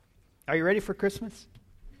Are you ready for Christmas?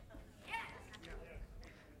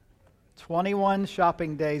 21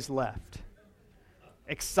 shopping days left.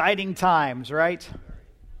 Exciting times, right?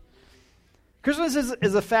 Christmas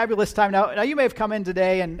is a fabulous time. Now, you may have come in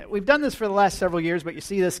today, and we've done this for the last several years, but you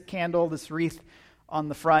see this candle, this wreath on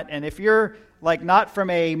the front, and if you're not from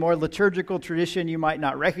a more liturgical tradition, you might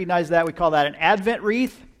not recognize that. We call that an Advent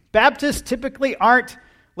wreath. Baptists typically aren't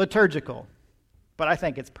liturgical, but I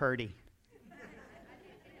think it's purty.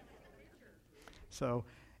 So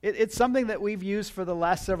it's something that we've used for the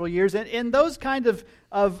last several years. And in those kind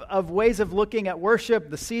of ways of looking at worship,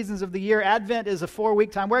 the seasons of the year, Advent is a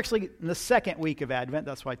 4-week time. We're actually in the second week of Advent.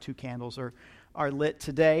 That's why 2 candles are lit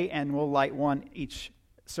today, and we'll light one each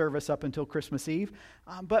service up until Christmas Eve.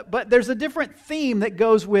 But there's a different theme that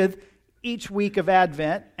goes with each week of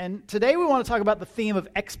Advent. And today we want to talk about the theme of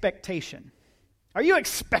expectation. Are you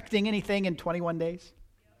expecting anything in 21 days?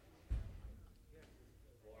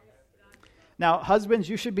 Now, husbands,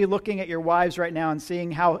 you should be looking at your wives right now and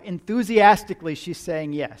seeing how enthusiastically she's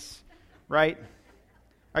saying yes, right?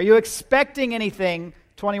 Are you expecting anything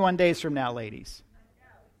 21 days from now, ladies?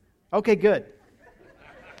 Okay, good.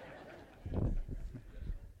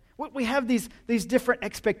 We have these different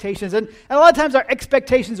expectations, and a lot of times our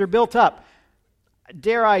expectations are built up.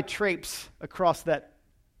 Dare I traipse across that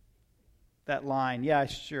line? Yeah,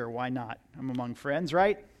 sure, why not? I'm among friends,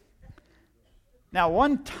 right? Now,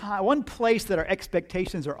 one place that our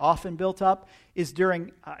expectations are often built up is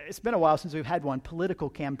during, it's been a while since we've had one, political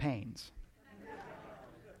campaigns.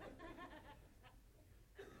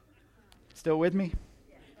 Still with me?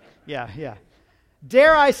 Yeah.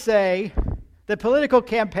 Dare I say that political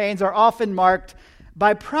campaigns are often marked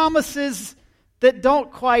by promises that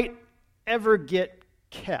don't quite ever get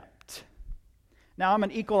kept. Now, I'm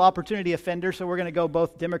an equal opportunity offender, so we're going to go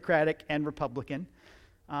both Democratic and Republican.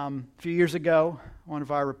 A few years ago, one of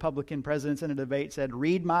our Republican presidents in a debate said,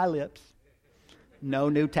 "Read my lips, no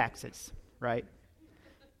new taxes," right?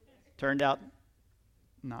 Turned out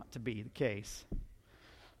not to be the case.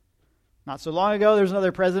 Not so long ago, there was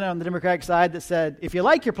another president on the Democratic side that said, "If you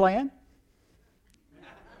like your plan,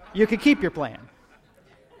 you can keep your plan."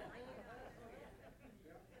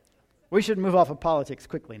 We should move off of politics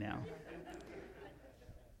quickly now,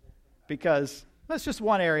 because that's just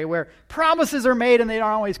one area where promises are made and they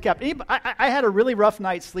aren't always kept. I had a really rough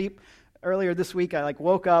night's sleep earlier this week. I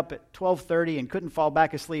woke up at 12:30 and couldn't fall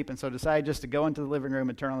back asleep, and so decided just to go into the living room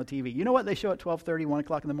and turn on the TV. You know what they show at 12:30, 1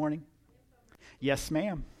 o'clock in the morning? Yes,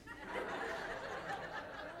 ma'am.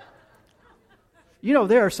 You know,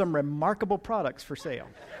 there are some remarkable products for sale.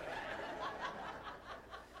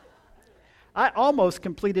 I almost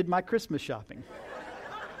completed my Christmas shopping.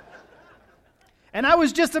 And I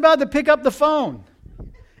was just about to pick up the phone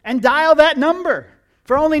and dial that number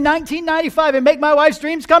for only $19.95 and make my wife's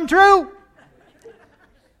dreams come true.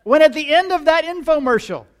 When at the end of that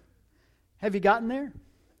infomercial, have you gotten there?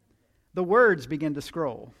 The words begin to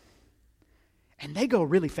scroll. And they go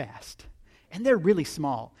really fast. And they're really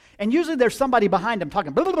small. And usually there's somebody behind them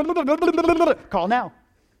talking, blah, blah, blah, blah, blah, blah, blah, blah. Call now.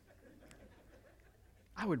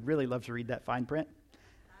 I would really love to read that fine print.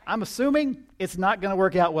 I'm assuming it's not going to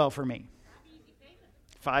work out well for me.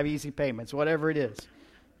 5 easy payments, whatever it is.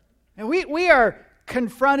 And we are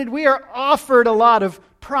confronted, we are offered a lot of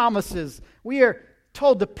promises. We are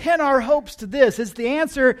told to pin our hopes to this. It's the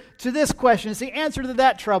answer to this question. It's the answer to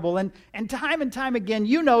that trouble. And time again,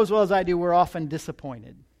 you know as well as I do, we're often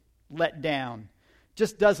disappointed, let down.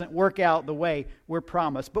 Just doesn't work out the way we're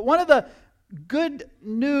promised. But one of the good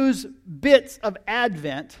news bits of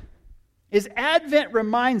Advent is Advent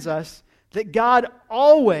reminds us that God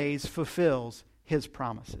always fulfills His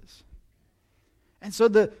promises. And so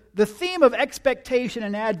the theme of expectation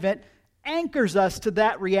in Advent anchors us to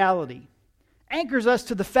that reality, anchors us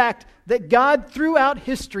to the fact that God throughout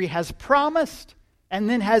history has promised and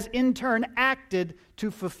then has in turn acted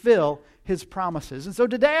to fulfill His promises. And so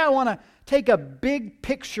today I want to take a big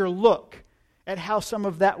picture look at how some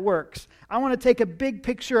of that works. I want to take a big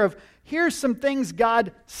picture of here's some things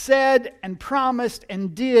God said and promised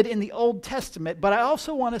and did in the Old Testament, but I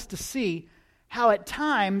also want us to see how at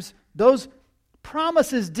times those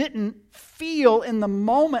promises didn't feel in the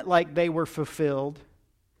moment like they were fulfilled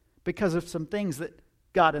because of some things that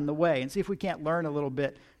got in the way, and see if we can't learn a little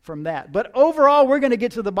bit from that. But overall, we're going to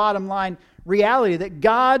get to the bottom line reality that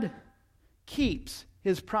God keeps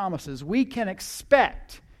His promises. We can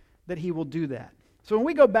expect that He will do that. So when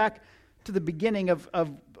we go back to the beginning of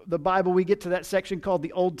the Bible, we get to that section called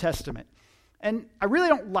the Old Testament. And I really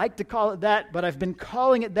don't like to call it that, but I've been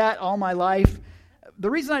calling it that all my life. The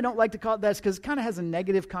reason I don't like to call it that is because it kind of has a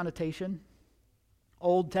negative connotation.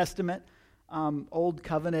 Old Testament. Old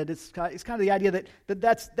Covenant. It's kind of the idea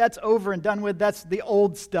that's over and done with. That's the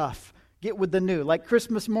old stuff. Get with the new. Like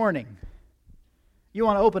Christmas morning. You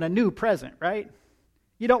want to open a new present, right?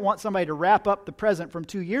 You don't want somebody to wrap up the present from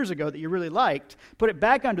 2 years ago that you really liked, put it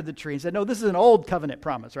back under the tree and say, no, this is an old covenant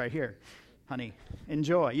promise right here. Honey,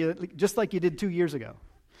 enjoy. Just like you did 2 years ago.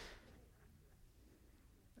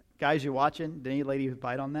 Guys, you watching? Did any lady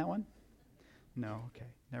bite on that one? No, okay,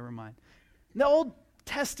 never mind. The Old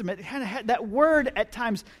Testament, kind of had, that word at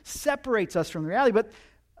times separates us from the reality,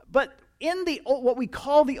 but in what we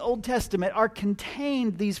call the Old Testament are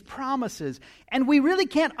contained these promises. And we really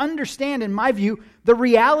can't understand, in my view, the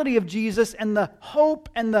reality of Jesus and the hope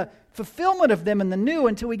and the fulfillment of them in the new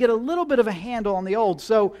until we get a little bit of a handle on the old.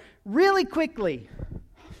 So really quickly,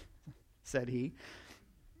 said he,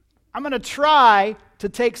 I'm going to try to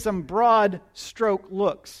take some broad stroke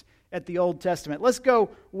looks at the Old Testament. Let's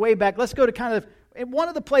go way back. Let's go to kind of one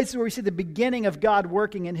of the places where we see the beginning of God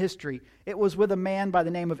working in history. It was with a man by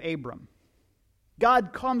the name of Abram.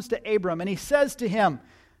 God comes to Abram and he says to him,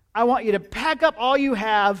 I want you to pack up all you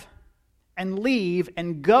have and leave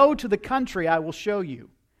and go to the country I will show you.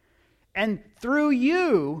 And through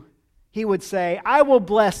you, he would say, I will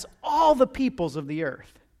bless all the peoples of the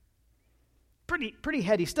earth. Pretty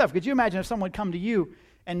heady stuff. Could you imagine if someone come to you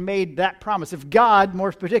and made that promise? If God,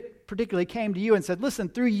 more particularly, came to you and said, listen,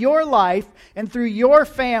 through your life and through your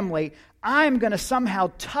family, I'm going to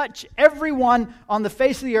somehow touch everyone on the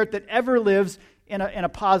face of the earth that ever lives in a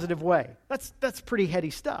positive way. That's pretty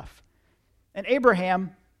heady stuff. And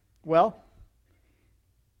Abraham, well,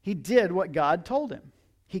 he did what God told him.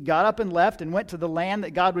 He got up and left and went to the land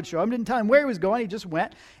that God would show him. Didn't tell him where he was going. He just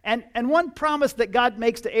went. And one promise that God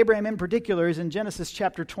makes to Abraham in particular is in Genesis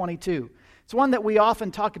chapter 22. It's one that we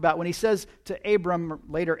often talk about when he says to Abram,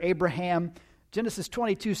 later Abraham, Genesis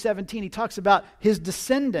 22:17, he talks about his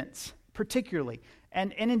descendants particularly.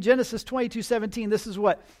 And in Genesis 22:17, this is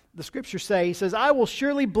what the scriptures say. He says, I will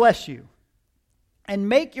surely bless you and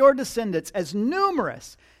make your descendants as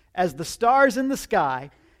numerous as the stars in the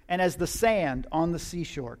sky and as the sand on the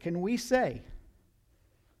seashore. Can we say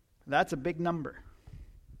that's a big number?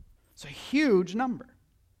 It's a huge number.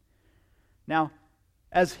 Now,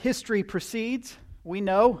 as history proceeds, we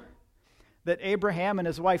know that Abraham and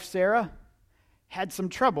his wife Sarah had some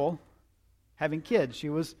trouble having kids. She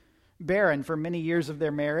was barren for many years of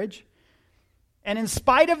their marriage. And in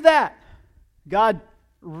spite of that, God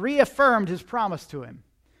reaffirmed his promise to him.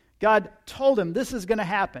 God told him this is going to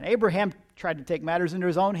happen. Abraham tried to take matters into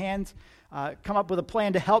his own hands, come up with a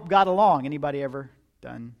plan to help God along. Anybody ever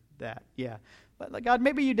done that? Yeah. But God,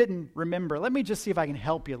 maybe you didn't remember. Let me just see if I can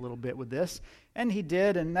help you a little bit with this. And he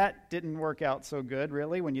did, and that didn't work out so good,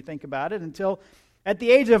 really, when you think about it, until at the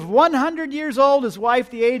age of 100 years old, his wife,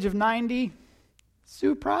 the age of 90,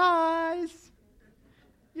 surprise!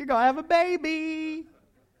 You're going to have a baby.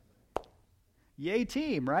 Yay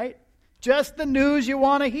team, right? Just the news you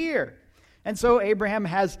want to hear. And so Abraham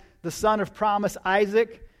has the son of promise,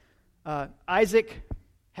 Isaac. Isaac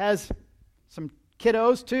has some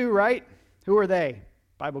kiddos too, right? Who are they?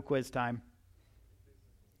 Bible quiz time.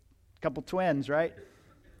 A couple twins, right?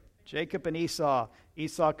 Jacob and Esau.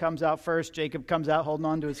 Esau comes out first. Jacob comes out holding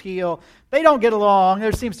on to his heel. They don't get along.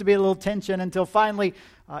 There seems to be a little tension until finally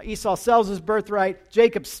Esau sells his birthright.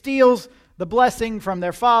 Jacob steals the blessing from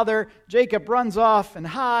their father. Jacob runs off and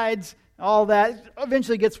hides. All that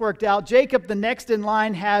eventually gets worked out. Jacob, the next in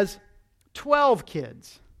line, has 12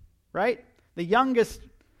 kids, right? The youngest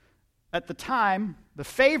at the time, the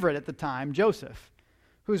favorite at the time, Joseph,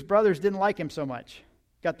 whose brothers didn't like him so much.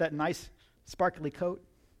 Got that nice sparkly coat.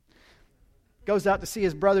 Goes out to see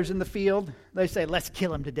his brothers in the field. They say, let's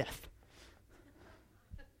kill him to death.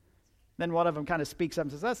 Then one of them kind of speaks up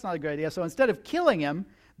and says, that's not a good idea. So instead of killing him,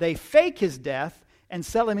 they fake his death and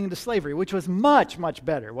sell him into slavery, which was much, much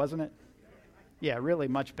better, wasn't it? Yeah, really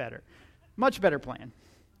much better. Much better plan.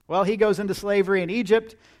 Well, he goes into slavery in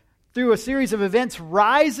Egypt. Through a series of events,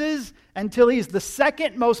 rises until he's the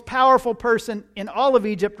second most powerful person in all of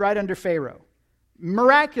Egypt right under Pharaoh.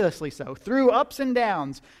 Miraculously so, through ups and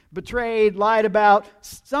downs, betrayed, lied about,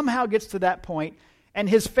 somehow gets to that point, and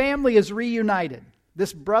his family is reunited.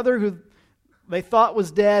 This brother who they thought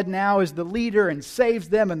was dead now is the leader and saves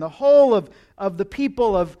them, and the whole of the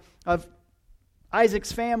people of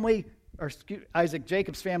Isaac's family,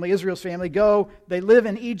 Jacob's family, Israel's family, go. They live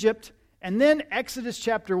in Egypt. And then Exodus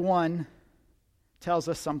chapter 1 tells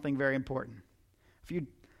us something very important. A few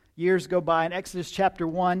years go by, and Exodus chapter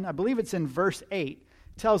 1, I believe it's in verse 8,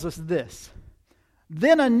 tells us this.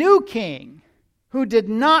 Then a new king who did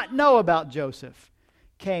not know about Joseph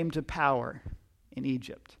came to power in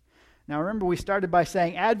Egypt. Now remember, we started by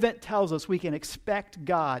saying Advent tells us we can expect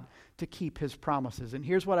God to keep his promises. And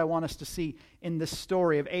here's what I want us to see in this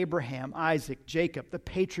story of Abraham, Isaac, Jacob, the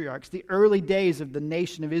patriarchs, the early days of the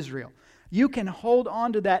nation of Israel. You can hold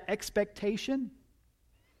on to that expectation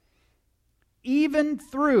even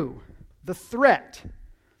through the threat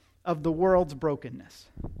of the world's brokenness.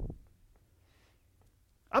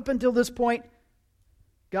 Up until this point,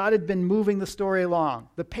 God had been moving the story along.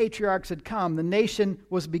 The patriarchs had come. The nation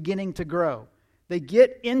was beginning to grow. They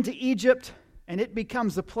get into Egypt, and it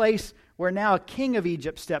becomes the place where now a king of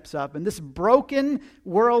Egypt steps up. And this broken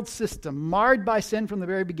world system, marred by sin from the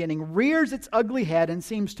very beginning, rears its ugly head and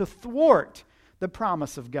seems to thwart the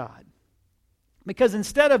promise of God. Because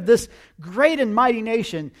instead of this great and mighty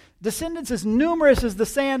nation, descendants as numerous as the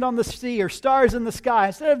sand on the sea or stars in the sky,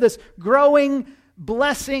 instead of this growing,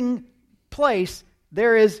 blessing place,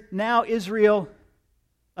 there is now Israel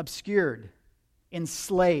obscured,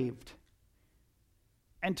 enslaved,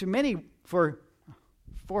 and to many for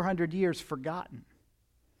 400 years forgotten.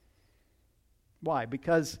 Why?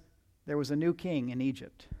 Because there was a new king in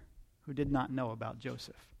Egypt who did not know about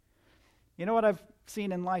Joseph. You know what I've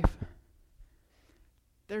seen in life?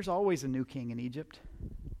 There's always a new king in Egypt.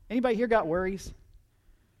 Anybody here got worries?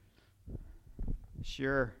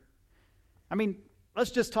 Sure. I mean,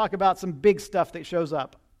 let's just talk about some big stuff that shows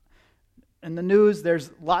up. In the news, there's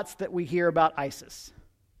lots that we hear about ISIS.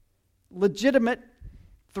 Legitimate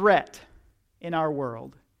threat in our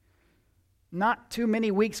world. Not too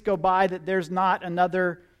many weeks go by that there's not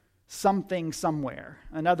another something somewhere,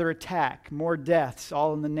 another attack, more deaths,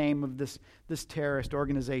 all in the name of this terrorist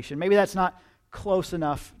organization. Maybe that's not close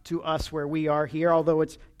enough to us where we are here, although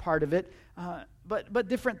it's part of it. But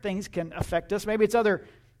different things can affect us. Maybe it's other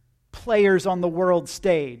players on the world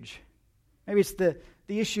stage. Maybe it's the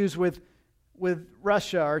issues with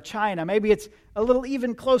Russia or China. Maybe it's a little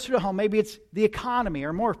even closer to home. Maybe it's the economy,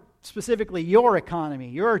 or more specifically, your economy,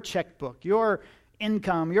 your checkbook, your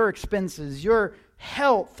income, your expenses, your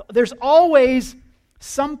health. There's always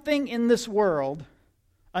something in this world,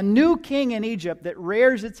 a new king in Egypt that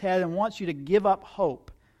rears its head and wants you to give up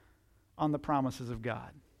hope on the promises of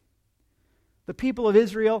God. The people of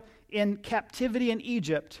Israel in captivity in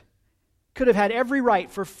Egypt could have had every right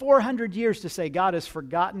for 400 years to say, God has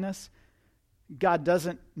forgotten us. God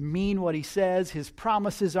doesn't mean what he says. His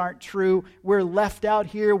promises aren't true. We're left out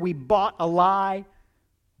here. We bought a lie.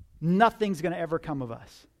 Nothing's going to ever come of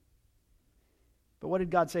us. But what did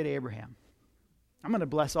God say to Abraham? I'm going to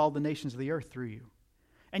bless all the nations of the earth through you.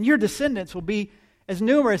 And your descendants will be as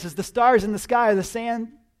numerous as the stars in the sky or the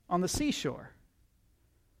sand on the seashore.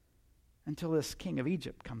 Until this king of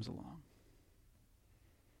Egypt comes along.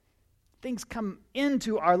 Things come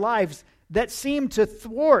into our lives that seem to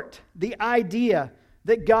thwart the idea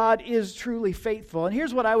that God is truly faithful. And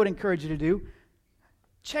here's what I would encourage you to do.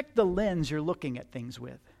 Check the lens you're looking at things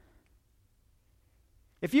with.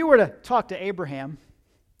 If you were to talk to Abraham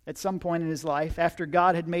at some point in his life, after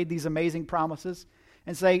God had made these amazing promises,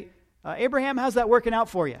 and say, Abraham, how's that working out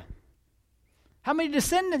for you? How many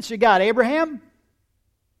descendants you got, Abraham?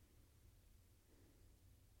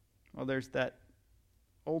 Well, there's that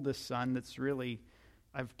oldest son that's really,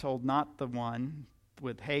 I've told, not the one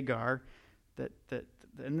with Hagar, and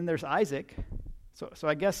then there's Isaac. So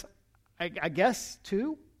I guess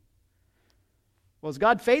two. Well, is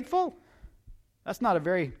God faithful? That's not a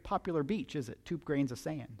very popular beach, is it? 2 grains of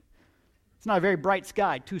sand. It's not a very bright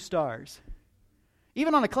sky, 2 stars.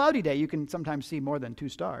 Even on a cloudy day, you can sometimes see more than 2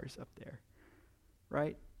 stars up there,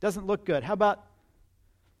 right? Doesn't look good. How about,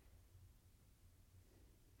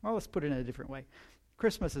 well, let's put it in a different way.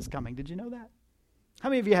 Christmas is coming. Did you know that? How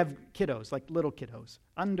many of you have kiddos, like little kiddos,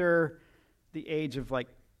 under the age of like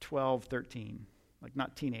 12, 13? Like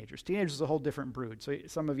not teenagers. Teenagers is a whole different brood. So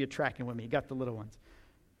some of you tracking with me. You got the little ones.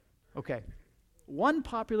 Okay. One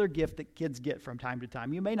popular gift that kids get from time to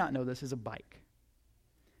time, you may not know this, is a bike.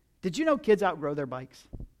 Did you know kids outgrow their bikes?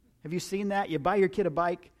 Have you seen that? You buy your kid a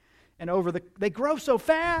bike, and they grow so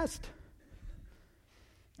fast.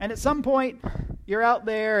 And at some point, you're out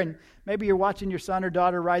there, and maybe you're watching your son or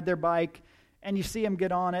daughter ride their bike, and you see them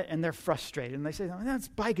get on it, and they're frustrated. And they say, oh,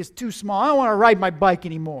 that bike is too small. I don't want to ride my bike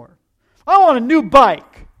anymore. I want a new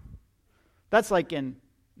bike. That's like in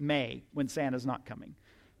May when Santa's not coming.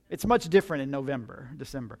 It's much different in November,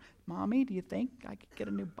 December. Mommy, do you think I could get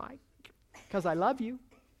a new bike? Because I love you.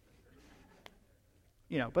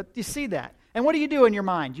 You know, but you see that. And what do you do in your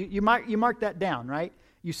mind? You mark that down, right?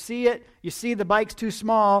 You see it. You see the bike's too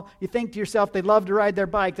small. You think to yourself, they love to ride their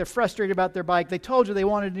bike. They're frustrated about their bike. They told you they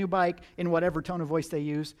wanted a new bike in whatever tone of voice they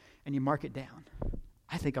use, and you mark it down.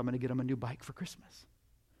 I think I'm going to get them a new bike for Christmas.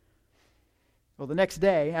 Well, the next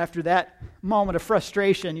day, after that moment of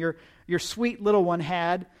frustration your sweet little one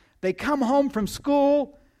had, they come home from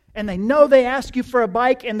school, and they know they ask you for a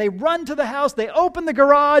bike, and they run to the house, they open the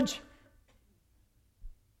garage.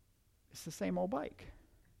 It's the same old bike.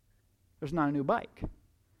 There's not a new bike.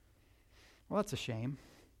 Well, that's a shame.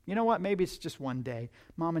 You know what? Maybe it's just one day.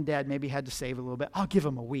 Mom and Dad maybe had to save a little bit. I'll give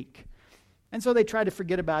them a week. And so they try to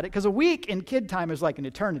forget about it, because a week in kid time is like an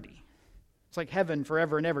eternity. It's like heaven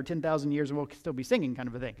forever and ever, 10,000 years, and we'll still be singing kind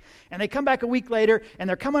of a thing. And they come back a week later, and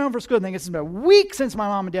they're coming home from school, and they think it's been a week since my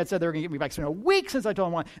mom and dad said they were going to get me bikes. It's been a week since I told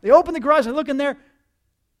them one. They open the garage, and they look in there,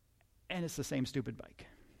 and it's the same stupid bike.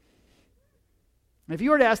 And if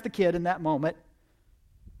you were to ask the kid in that moment,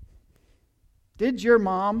 did your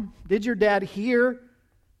mom, did your dad hear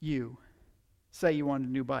you say you wanted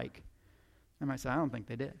a new bike? They might say, I don't think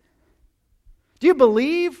they did. Do you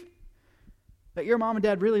believe that your mom and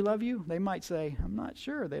dad really love you? They might say, I'm not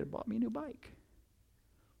sure. They'd have bought me a new bike.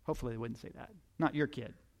 Hopefully they wouldn't say that. Not your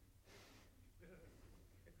kid.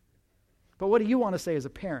 But what do you want to say as a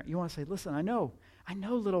parent? You want to say, listen, I know,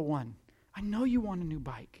 little one. I know you want a new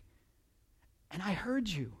bike. And I heard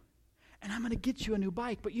you. And I'm going to get you a new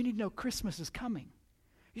bike, but you need to know Christmas is coming.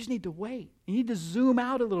 You just need to wait. You need to zoom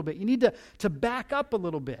out a little bit. You need to back up a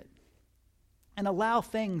little bit and allow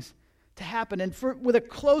things to happen. And with a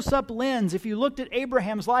close-up lens, if you looked at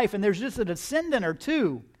Abraham's life and there's just a descendant or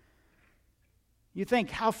two, you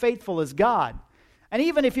think, how faithful is God? And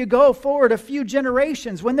even if you go forward a few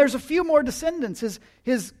generations, when there's a few more descendants,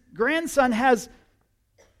 his grandson has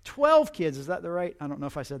 12 kids. Is that the right? I don't know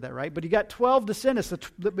if I said that right, but he got 12 descendants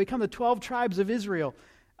that become the 12 tribes of Israel.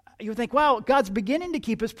 You think, wow, God's beginning to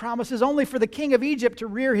keep his promises only for the king of Egypt to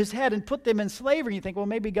rear his head and put them in slavery. You think, well,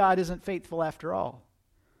 maybe God isn't faithful after all.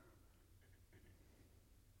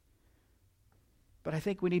 But I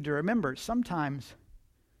think we need to remember, sometimes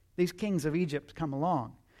these kings of Egypt come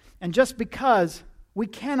along. And just because we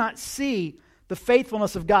cannot see the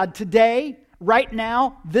faithfulness of God today, right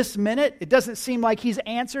now, this minute, it doesn't seem like he's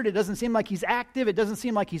answered, it doesn't seem like he's active, it doesn't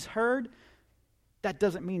seem like he's heard, that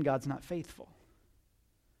doesn't mean God's not faithful.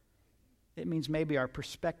 It means maybe our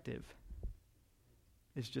perspective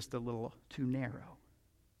is just a little too narrow.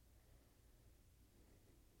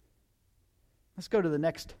 Let's go to the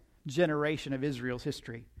next generation of Israel's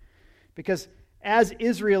history. Because as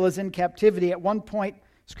Israel is in captivity, at one point,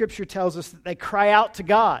 Scripture tells us that they cry out to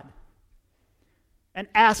God and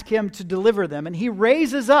ask him to deliver them. And he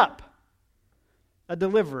raises up a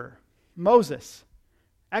deliverer, Moses.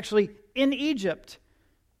 Actually, in Egypt,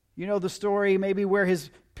 you know the story maybe where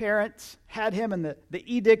his parents had him, and the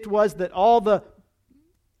edict was that all the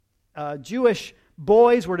Jewish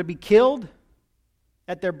boys were to be killed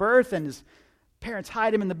at their birth, and his parents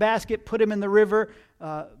hide him in the basket, put him in the river.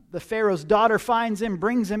 The Pharaoh's daughter finds him,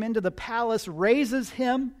 brings him into the palace, raises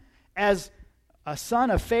him as a son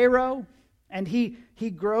of Pharaoh, and he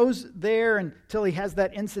grows there until he has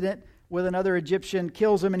that incident with another Egyptian,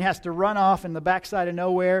 kills him, and has to run off in the backside of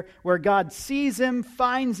nowhere, where God sees him,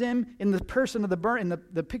 finds him in the person of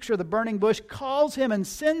the picture of the burning bush, calls him and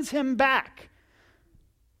sends him back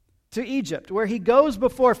to Egypt, where he goes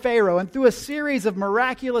before Pharaoh, and through a series of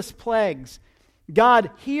miraculous plagues,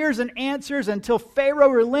 God hears and answers until Pharaoh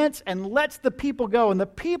relents and lets the people go. And the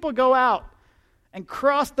people go out and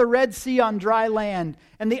cross the Red Sea on dry land.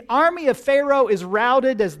 And the army of Pharaoh is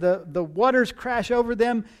routed as the waters crash over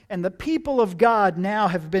them. And the people of God now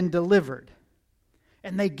have been delivered.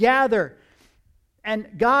 And they gather. And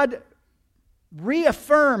God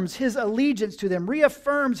reaffirms his allegiance to them,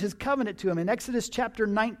 reaffirms his covenant to them. In Exodus chapter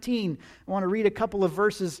 19, I want to read a couple of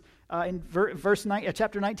verses in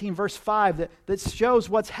chapter 19, verse 5, that shows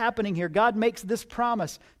what's happening here. God makes this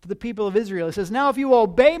promise to the people of Israel. He says, now if you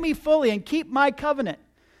obey me fully and keep my covenant,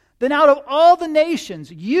 then out of all the nations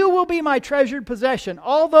you will be my treasured possession.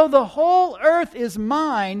 Although the whole earth is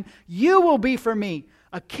mine, you will be for me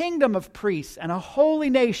a kingdom of priests and a holy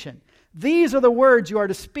nation. These are the words you are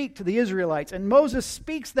to speak to the Israelites. And Moses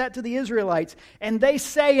speaks that to the Israelites, and they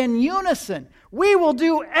say in unison, we will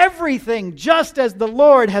do everything just as the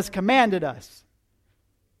Lord has commanded us.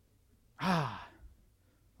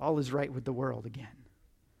 All is right with the world again.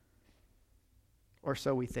 Or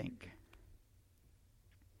so we think.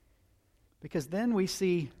 Because then we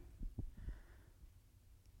see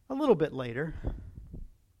a little bit later, a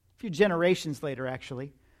few generations later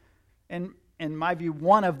actually, and in my view,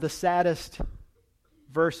 one of the saddest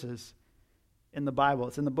verses in the Bible.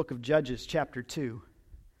 It's in the book of Judges, chapter 2,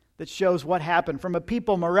 that shows what happened from a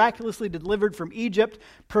people miraculously delivered from Egypt,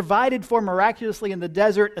 provided for miraculously in the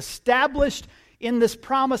desert, established in this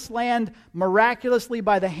promised land miraculously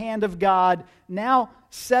by the hand of God. Now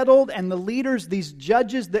settled, and the leaders, these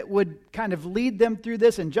judges that would kind of lead them through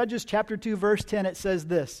this. In Judges chapter 2, verse 10, it says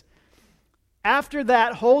this: after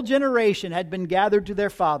that whole generation had been gathered to their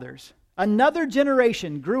fathers, another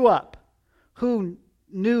generation grew up who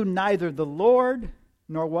knew neither the Lord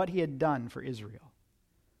nor what he had done for Israel.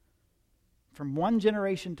 From one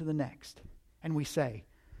generation to the next. And we say,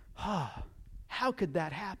 how could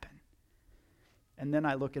that happen? And then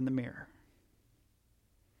I look in the mirror.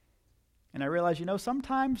 And I realize,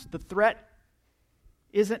 sometimes the threat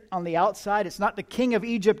isn't on the outside. It's not the king of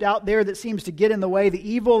Egypt out there that seems to get in the way, the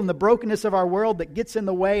evil and the brokenness of our world that gets in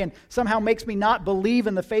the way and somehow makes me not believe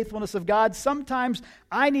in the faithfulness of God. Sometimes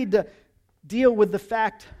I need to deal with the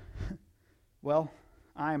fact,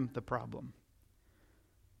 I'm the problem.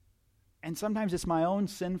 And sometimes it's my own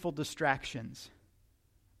sinful distractions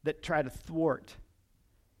that try to thwart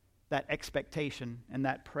that expectation and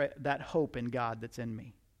that hope in God that's in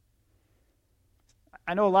me.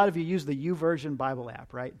 I know a lot of you use the YouVersion Bible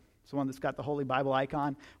app, right? It's the one that's got the Holy Bible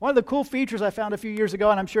icon. One of the cool features I found a few years ago,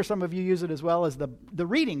 and I'm sure some of you use it as well, is the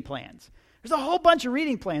reading plans. There's a whole bunch of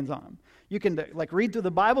reading plans on them. You can read through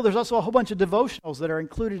the Bible. There's also a whole bunch of devotionals that are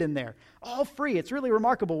included in there. All free. It's really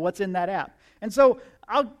remarkable what's in that app. And so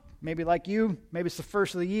maybe like you, maybe it's the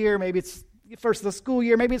first of the year, maybe it's the first of the school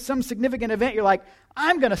year, maybe it's some significant event. You're like,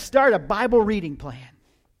 I'm going to start a Bible reading plan.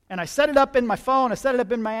 And I set it up in my phone, I set it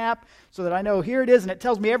up in my app so that I know here it is, and it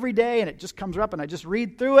tells me every day, and it just comes up, and I just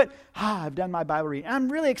read through it. I've done my Bible reading. And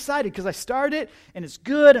I'm really excited because I started it, and it's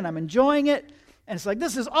good, and I'm enjoying it. And it's like,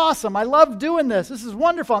 this is awesome. I love doing this. This is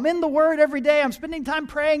wonderful. I'm in the Word every day. I'm spending time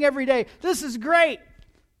praying every day. This is great.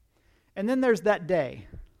 And then there's that day.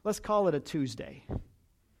 Let's call it a Tuesday.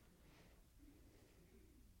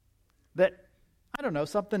 That,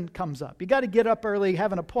 something comes up. You got to get up early,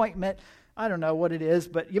 have an appointment. I don't know what it is,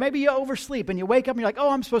 but maybe you oversleep and you wake up and you're like,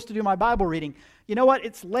 I'm supposed to do my Bible reading. You know what?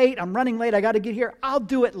 It's late. I'm running late. I got to get here. I'll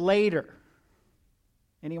do it later.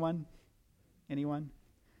 Anyone?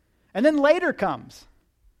 And then later comes,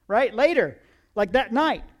 right? Later, like that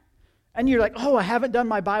night. And you're like, I haven't done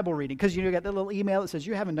my Bible reading. Because you got that little email that says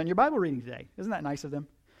you haven't done your Bible reading today. Isn't that nice of them?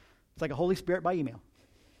 It's like a Holy Spirit by email.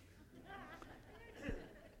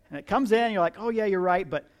 And it comes in and you're like, yeah, you're right.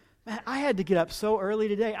 But man, I had to get up so early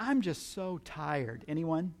today. I'm just so tired.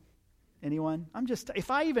 Anyone?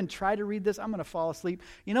 If I even try to read this, I'm going to fall asleep.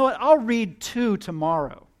 You know what? I'll read 2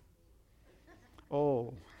 tomorrow.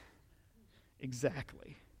 Oh,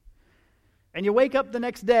 exactly. And you wake up the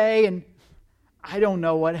next day and I don't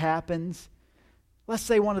know what happens. Let's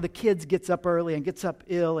say one of the kids gets up early and gets up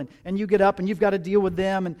ill, and you get up and you've got to deal with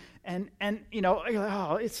them, and you're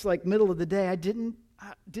like, it's like middle of the day. I didn't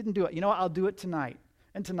do it. I'll do it tonight.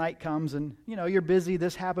 And tonight comes and, you're busy.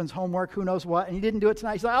 This happens, homework, who knows what. And you didn't do it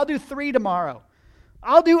tonight. So I'll do 3 tomorrow.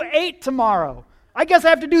 I'll do 8 tomorrow. I guess I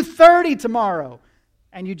have to do 30 tomorrow.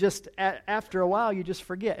 And you just, after a while, you just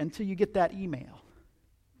forget until you get that email.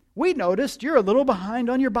 We noticed you're a little behind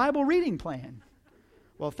on your Bible reading plan.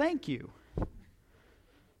 Well, thank you.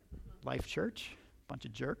 Life Church, bunch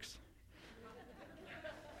of jerks.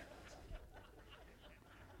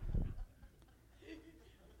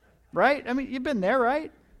 Right? I mean, you've been there,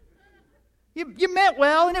 right? You meant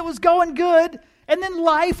well, and it was going good, and then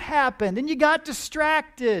life happened, and you got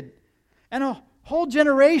distracted. And a whole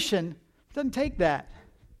generation doesn't take that.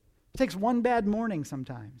 It takes one bad morning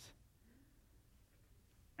sometimes.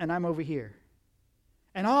 And I'm over here.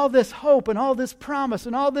 And all this hope, and all this promise,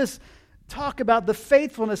 and all this talk about the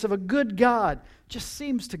faithfulness of a good God just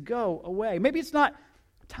seems to go away. Maybe it's not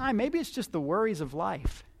time. Maybe it's just the worries of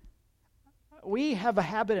life. We have a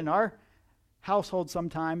habit in our household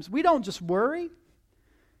sometimes. We don't just worry.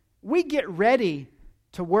 We get ready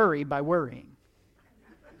to worry by worrying.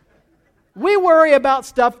 We worry about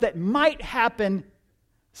stuff that might happen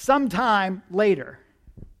sometime later.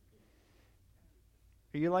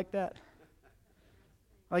 Are you like that?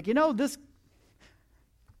 Like,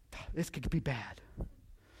 this could be bad.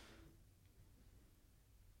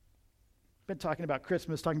 Been talking about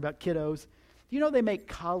Christmas, talking about kiddos. Do you know they make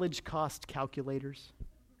college cost calculators?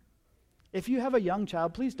 If you have a young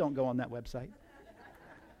child, please don't go on that website.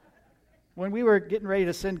 When we were getting ready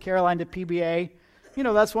to send Caroline to PBA,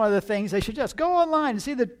 that's one of the things. They should just go online and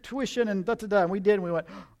see the tuition and da-da-da. And we did, and we went,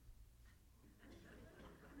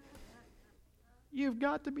 you've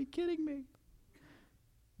got to be kidding me.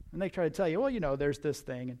 And they try to tell you, there's this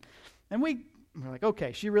thing. And we're like,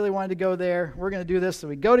 okay, she really wanted to go there. We're going to do this. So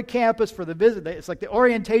we go to campus for the visit. It's like the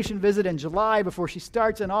orientation visit in July before she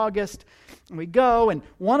starts in August. And we go, and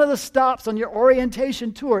one of the stops on your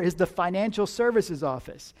orientation tour is the financial services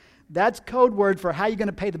office. That's code word for how you're going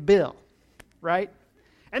to pay the bill, right?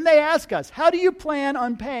 And they ask us, how do you plan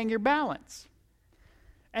on paying your balance?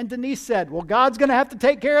 And Denise said, well, God's going to have to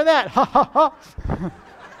take care of that. Ha, ha, ha.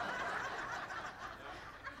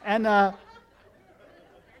 And I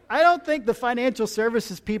don't think the financial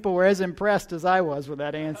services people were as impressed as I was with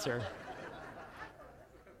that answer.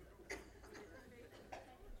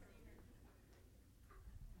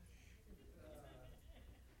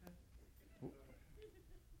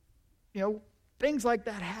 You know, things like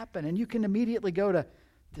that happen, and you can immediately go to,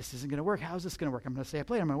 this isn't going to work. How's this going to work? I'm going to stay up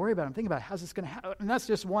late. I'm going to worry about it. I'm thinking about it. How's this going to happen? And that's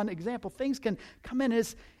just one example. Things can come in.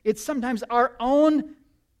 It's sometimes our own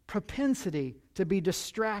propensity to be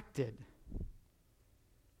distracted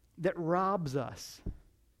that robs us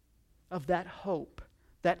of that hope,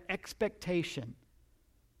 that expectation,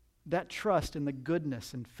 that trust in the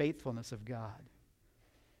goodness and faithfulness of God.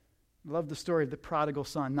 I love the story of the prodigal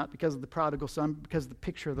son, not because of the prodigal son, but because of the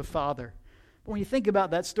picture of the father. But when you think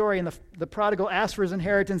about that story and the prodigal asks for his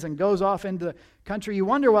inheritance and goes off into the country, you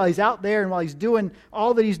wonder while he's out there and while he's doing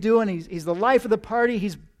all that he's doing, he's the life of the party,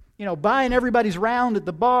 he's buying everybody's round at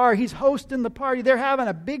the bar, he's hosting the party, they're having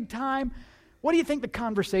a big time. What do you think the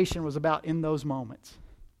conversation was about in those moments?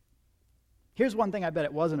 Here's one thing I bet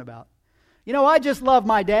it wasn't about. I just love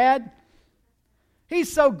my dad.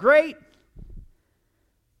 He's so great.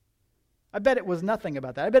 I bet it was nothing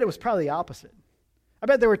about that. I bet it was probably the opposite. I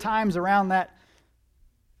bet there were times around that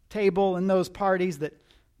table in those parties that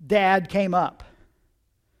Dad came up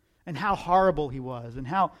and how horrible he was and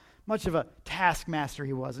how much of a taskmaster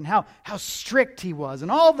he was and how strict he was and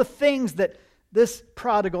all the things that this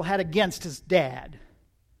prodigal had against his dad.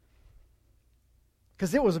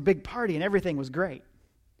 Because it was a big party and everything was great.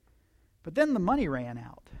 But then the money ran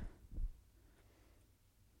out.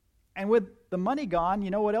 And with the money gone, you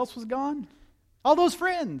know what else was gone? All those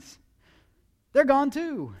friends. They're gone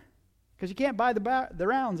too. Because you can't buy the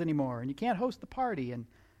rounds anymore and you can't host the party. And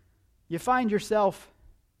you find yourself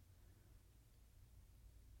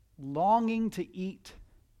longing to eat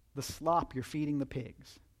the slop you're feeding the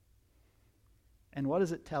pigs. And what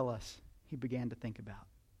does it tell us? He began to think about.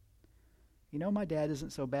 My dad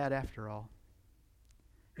isn't so bad after all.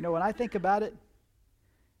 When I think about it,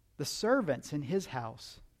 the servants in his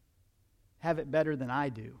house have it better than I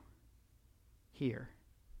do here.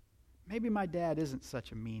 Maybe my dad isn't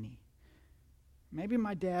such a meanie. Maybe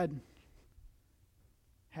my dad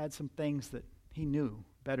had some things that he knew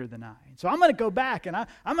better than I. So I'm going to go back and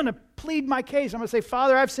I'm going to plead my case. I'm going to say,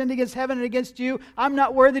 Father, I've sinned against heaven and against you. I'm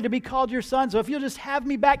not worthy to be called your son. So if you'll just have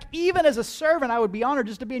me back, even as a servant, I would be honored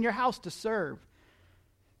just to be in your house to serve.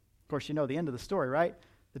 Of course, you know the end of the story, right?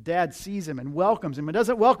 The dad sees him and welcomes him and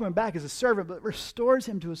doesn't welcome him back as a servant, but restores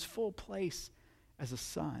him to his full place as a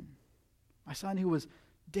son. My son who was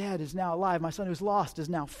dead is now alive. My son who was lost is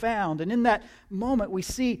now found. And in that moment, we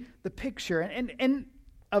see the picture and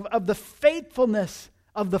of the faithfulness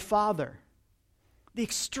of the Father, the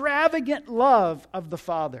extravagant love of the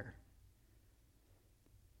Father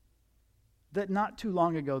that not too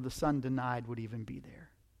long ago the Son denied would even be there.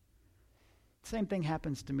 Same thing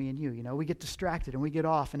happens to me and you. We get distracted and we get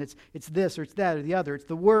off, and it's this or it's that or the other. It's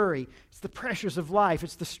the worry. It's the pressures of life.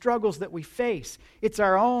 It's the struggles that we face. It's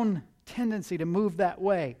our own tendency to move that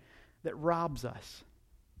way that robs us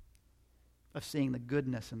of seeing the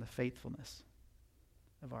goodness and the faithfulness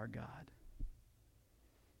of our God.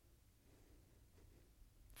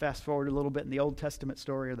 Fast forward a little bit in the Old Testament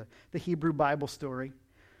story, or the Hebrew Bible story.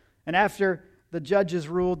 And after the judges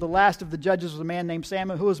ruled, the last of the judges was a man named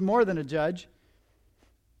Samuel, who was more than a judge.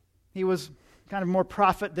 He was kind of more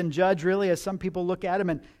prophet than judge, really, as some people look at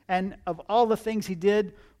him. And of all the things he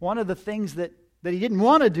did, one of the things that he didn't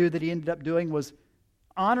want to do that he ended up doing was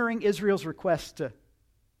honoring Israel's request to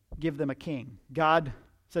give them a king. God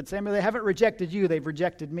said, Samuel, they haven't rejected you, they've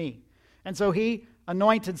rejected me. And so he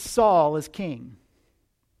anointed Saul as king.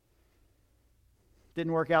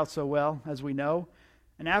 Didn't work out so well, as we know.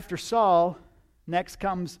 And after Saul, next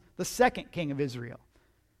comes the second king of Israel.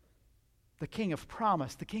 The king of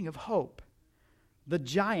promise, the king of hope. The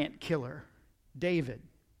giant killer, David.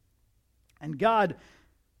 And God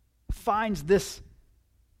finds this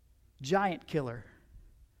giant killer,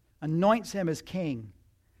 anoints him as king,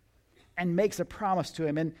 and makes a promise to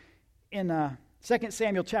him. And in 2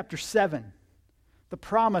 Samuel chapter 7, the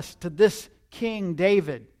promise to this king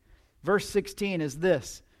David, verse 16 is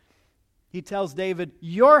this. He tells David,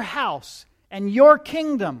 your house and your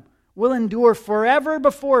kingdom will endure forever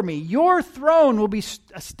before me. Your throne will be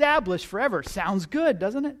established forever. Sounds good,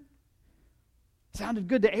 doesn't it? Sounded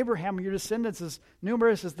good to Abraham, your descendants as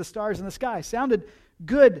numerous as the stars in the sky. Sounded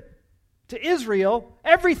good to Israel.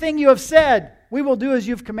 Everything you have said, we will do as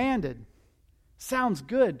you've commanded. Sounds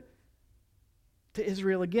good to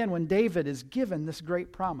Israel again when David is given this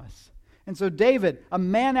great promise. And so David, a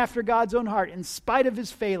man after God's own heart, in spite of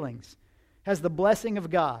his failings, has the blessing of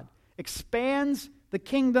God, expands the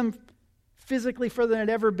kingdom physically further than it had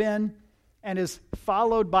ever been, and is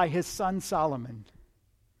followed by his son Solomon,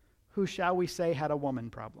 who, shall we say, had a woman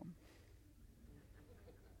problem.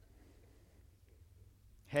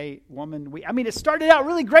 Hey, woman, it started out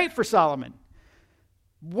really great for Solomon.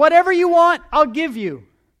 Whatever you want, I'll give you.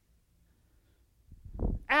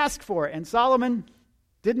 Ask for it. And Solomon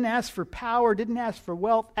didn't ask for power, didn't ask for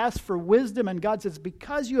wealth, asked for wisdom. And God says,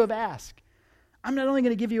 because you have asked, I'm not only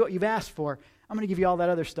going to give you what you've asked for, I'm going to give you all that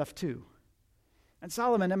other stuff too. And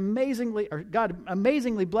God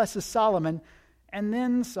amazingly blesses Solomon. And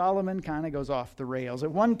then Solomon kind of goes off the rails.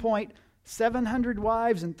 At one point, 700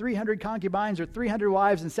 wives and 300 concubines, or 300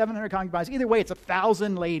 wives and 700 concubines. Either way, it's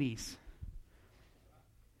 1,000 ladies.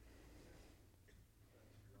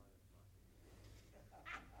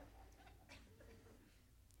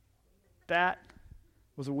 That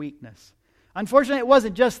was a weakness. Unfortunately, it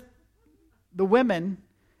wasn't just the women.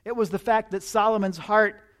 It was the fact that Solomon's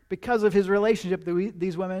heart, because of his relationship with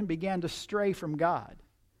these women, began to stray from God.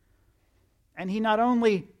 And he not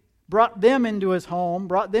only brought them into his home,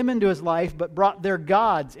 brought them into his life, but brought their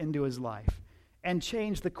gods into his life and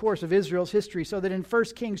changed the course of Israel's history, so that in 1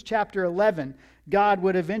 Kings chapter 11, God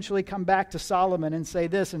would eventually come back to Solomon and say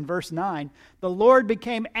this in verse 9, the Lord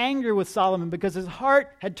became angry with Solomon because his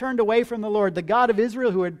heart had turned away from the Lord, the God of Israel,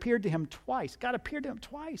 who had appeared to him twice. God appeared to him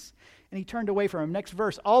twice, and he turned away from him. Next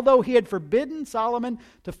verse, although he had forbidden Solomon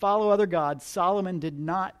to follow other gods, Solomon did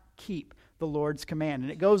not keep the Lord's command.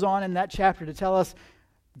 And it goes on in that chapter to tell us,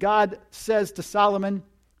 God says to Solomon,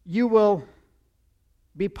 you will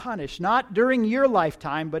be punished, not during your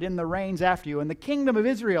lifetime, but in the reigns after you. And the kingdom of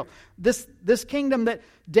Israel, this kingdom that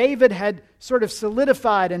David had sort of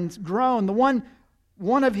solidified and grown, the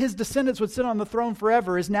one of his descendants would sit on the throne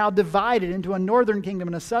forever, is now divided into a northern kingdom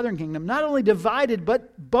and a southern kingdom. Not only divided,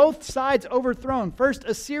 but both sides overthrown. First,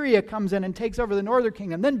 Assyria comes in and takes over the northern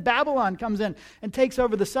kingdom. Then Babylon comes in and takes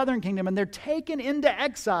over the southern kingdom, and they're taken into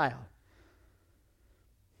exile.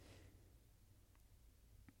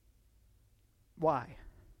 Why?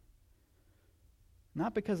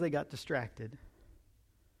 Not because they got distracted,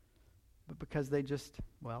 but because they just,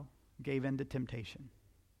 gave in to temptation.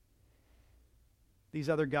 These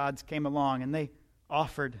other gods came along and they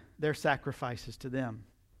offered their sacrifices to them.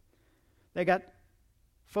 They got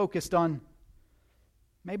focused on,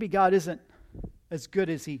 maybe God isn't as good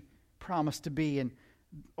as he promised to be,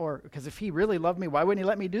 or because if he really loved me, why wouldn't he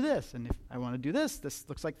let me do this? And if I want to do this, this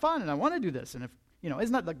looks like fun, and I want to do this. And if,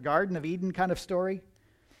 isn't that the Garden of Eden kind of story?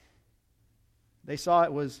 They saw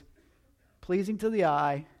it was pleasing to the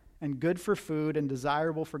eye and good for food and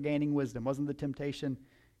desirable for gaining wisdom. Wasn't the temptation,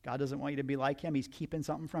 God doesn't want you to be like him, he's keeping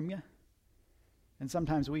something from you? And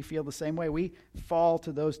sometimes we feel the same way. We fall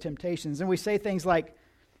to those temptations and we say things like,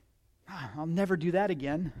 I'll never do that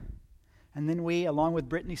again. And then we, along with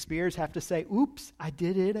Britney Spears, have to say, oops, I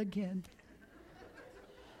did it again.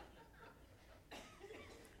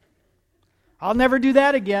 I'll never do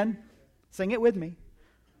that again. Sing it with me.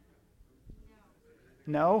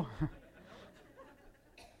 No.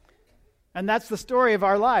 And that's the story of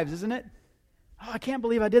our lives, isn't it? Oh, I can't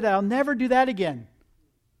believe I did that. I'll never do that again.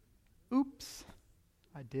 Oops,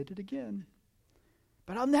 I did it again.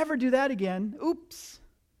 But I'll never do that again. Oops,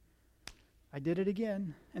 I did it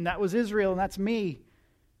again. And that was Israel, and that's me.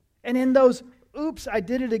 And in those oops, I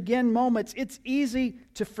did it again moments, it's easy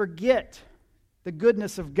to forget the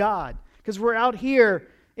goodness of God, because we're out here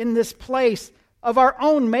in this place of our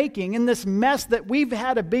own making, in this mess that we've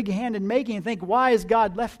had a big hand in making, and think, why has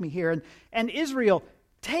God left me here? And Israel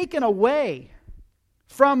taken away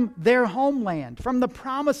from their homeland, from the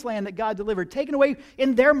promised land that God delivered, taken away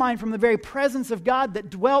in their mind from the very presence of God that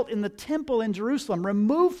dwelt in the temple in Jerusalem,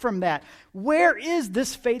 removed from that. Where is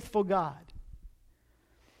this faithful God?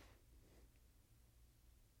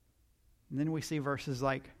 And then we see verses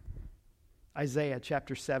like Isaiah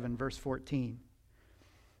chapter 7, verse 14,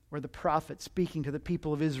 where the prophet speaking to the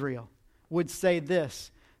people of Israel would say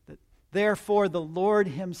this, that therefore the Lord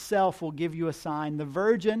himself will give you a sign. The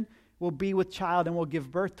virgin will be with child and will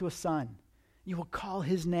give birth to a son. You will call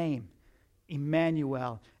his name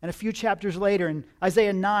Emmanuel. And a few chapters later in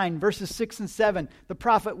Isaiah 9, verses 6 and 7, the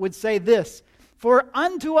prophet would say this, for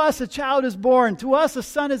unto us a child is born, to us a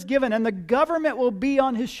son is given, and the government will be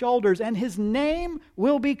on his shoulders, and his name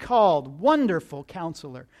will be called Wonderful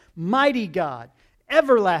Counselor, Mighty God,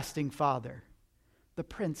 Everlasting Father, the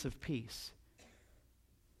Prince of Peace.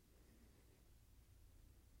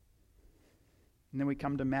 And then we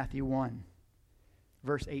come to Matthew 1,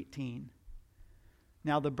 verse 18.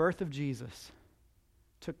 Now the birth of Jesus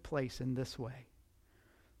took place in this way.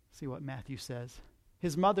 See what Matthew says.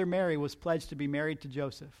 His mother Mary was pledged to be married to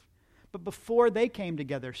Joseph. But before they came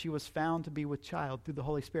together, she was found to be with child through the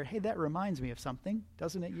Holy Spirit. Hey, that reminds me of something,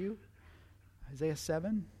 doesn't it you? Isaiah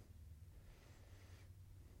 7.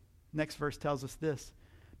 Next verse tells us this.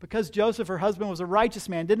 Because Joseph, her husband, was a righteous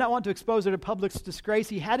man, did not want to expose her to public disgrace,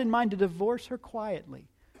 he had in mind to divorce her quietly.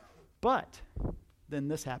 But then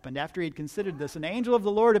this happened. After he had considered this, an angel of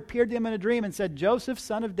the Lord appeared to him in a dream and said, Joseph,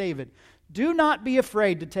 son of David, do not be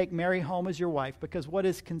afraid to take Mary home as your wife, because what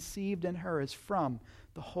is conceived in her is from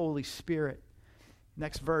the Holy Spirit.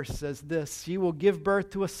 Next verse says this, she will give birth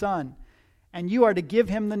to a son, and you are to give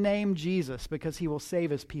him the name Jesus, because he will save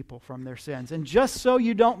his people from their sins. And just so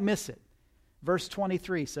you don't miss it, verse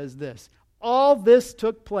 23 says this, all this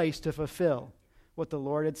took place to fulfill what the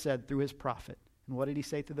Lord had said through his prophet. And what did he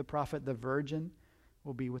say through the prophet? The virgin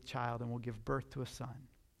will be with child and will give birth to a son,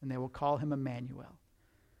 and they will call him Emmanuel,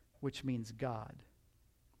 which means God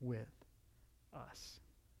with us.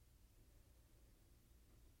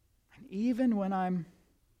 And even when I'm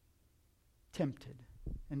tempted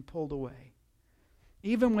and pulled away,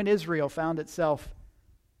 even when Israel found itself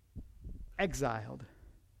exiled,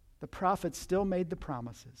 the prophets still made the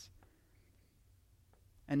promises.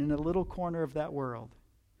 And in a little corner of that world,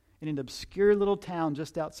 in an obscure little town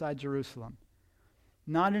just outside Jerusalem,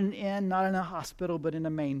 not in an inn, not in a hospital, but in a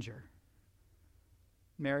manger,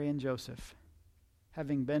 Mary and Joseph,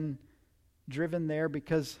 having been driven there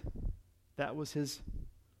because that was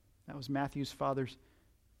Matthew's father's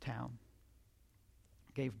town,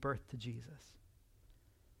 gave birth to Jesus.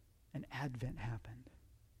 And Advent happened.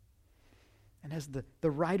 And as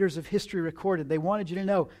the writers of history recorded, they wanted you to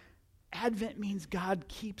know, Advent means God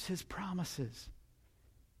keeps his promises.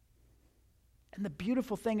 And the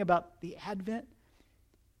beautiful thing about the Advent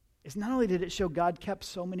is not only did it show God kept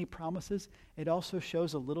so many promises, it also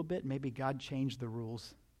shows a little bit maybe God changed the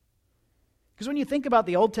rules. Because when you think about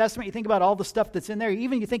the Old Testament, you think about all the stuff that's in there,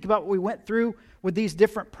 even you think about what we went through with these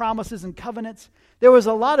different promises and covenants, there was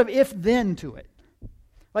a lot of if-then to it.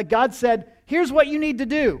 Like God said, here's what you need to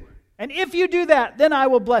do. And if you do that, then I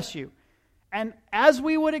will bless you. And as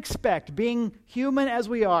we would expect, being human as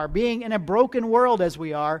we are, being in a broken world as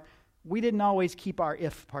we are, we didn't always keep our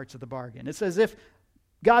if parts of the bargain. It's as if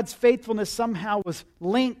God's faithfulness somehow was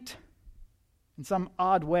linked in some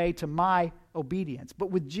odd way to my obedience.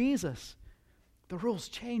 But with Jesus, the rules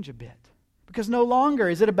change a bit. Because no longer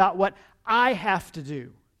is it about what I have to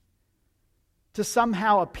do to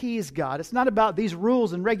somehow appease God. It's not about these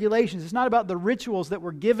rules and regulations. It's not about the rituals that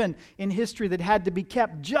were given in history that had to be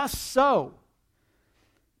kept just so.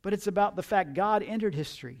 But it's about the fact God entered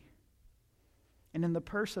history, and in the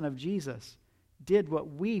person of Jesus did what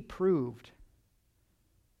we proved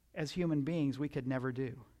as human beings we could never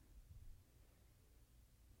do.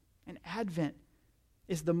 And Advent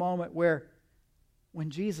is the moment where when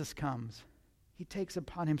Jesus comes, he takes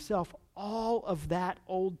upon himself all of that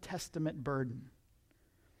Old Testament burden,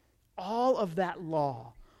 all of that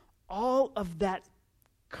law, all of that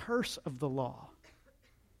curse of the law,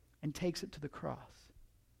 and takes it to the cross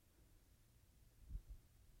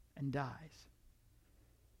and dies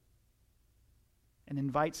and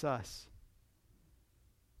invites us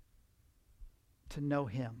to know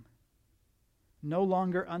him, no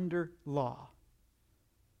longer under law,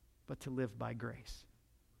 but to live by grace.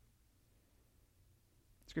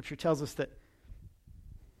 Scripture tells us that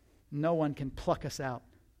no one can pluck us out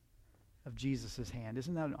of Jesus' hand.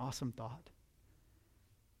 Isn't that an awesome thought?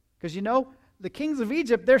 Because you know, the kings of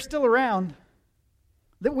Egypt, they're still around.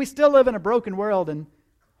 That we still live in a broken world, and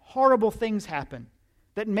horrible things happen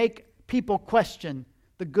that make people question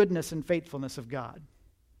the goodness and faithfulness of God.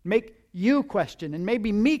 Make you question, and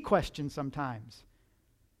maybe me question sometimes.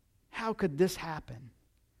 How could this happen?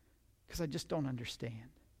 Because I just don't understand.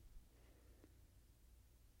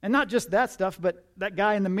 And not just that stuff, but that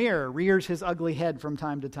guy in the mirror rears his ugly head from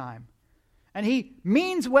time to time. And he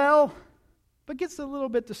means well, but gets a little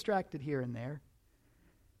bit distracted here and there.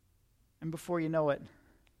 And before you know it,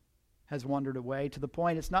 has wandered away to the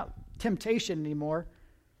point it's not temptation anymore.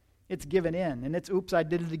 It's given in, and it's, oops, I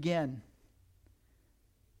did it again.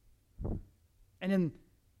 And in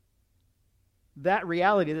that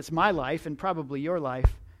reality that's my life, and probably your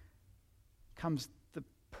life, comes the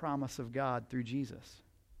promise of God through Jesus.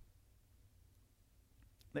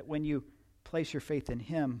 That when you place your faith in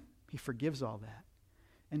him, he forgives all that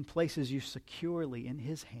and places you securely in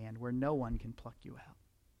his hand where no one can pluck you out.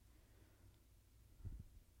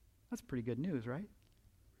 That's pretty good news, right?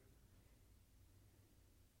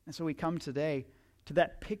 And so we come today to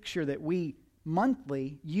that picture that we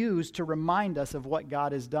monthly use to remind us of what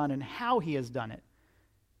God has done and how he has done it.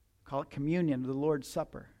 Call it communion, the Lord's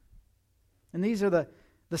Supper. And these are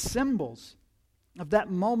the symbols of that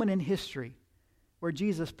moment in history where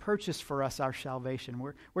Jesus purchased for us our salvation,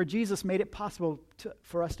 where Jesus made it possible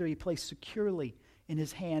for us to be placed securely in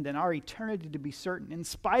his hand and our eternity to be certain, in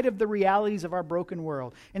spite of the realities of our broken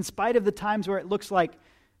world, in spite of the times where it looks like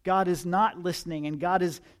God is not listening and God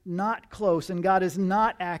is not close and God is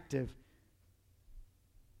not active,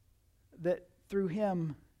 that through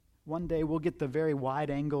him, one day we'll get the very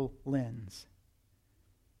wide-angle lens.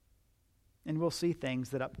 And we'll see things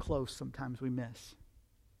that up close sometimes we miss.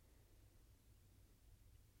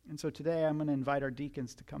 And so today I'm going to invite our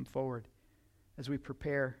deacons to come forward as we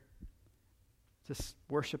prepare to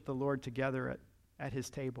worship the Lord together at his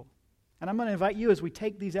table. And I'm going to invite you as we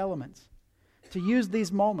take these elements to use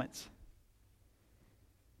these moments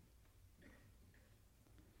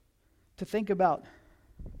to think about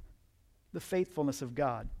the faithfulness of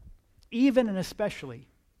God, even and especially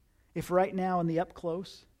if right now in the up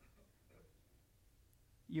close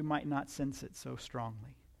you might not sense it so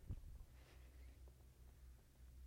strongly.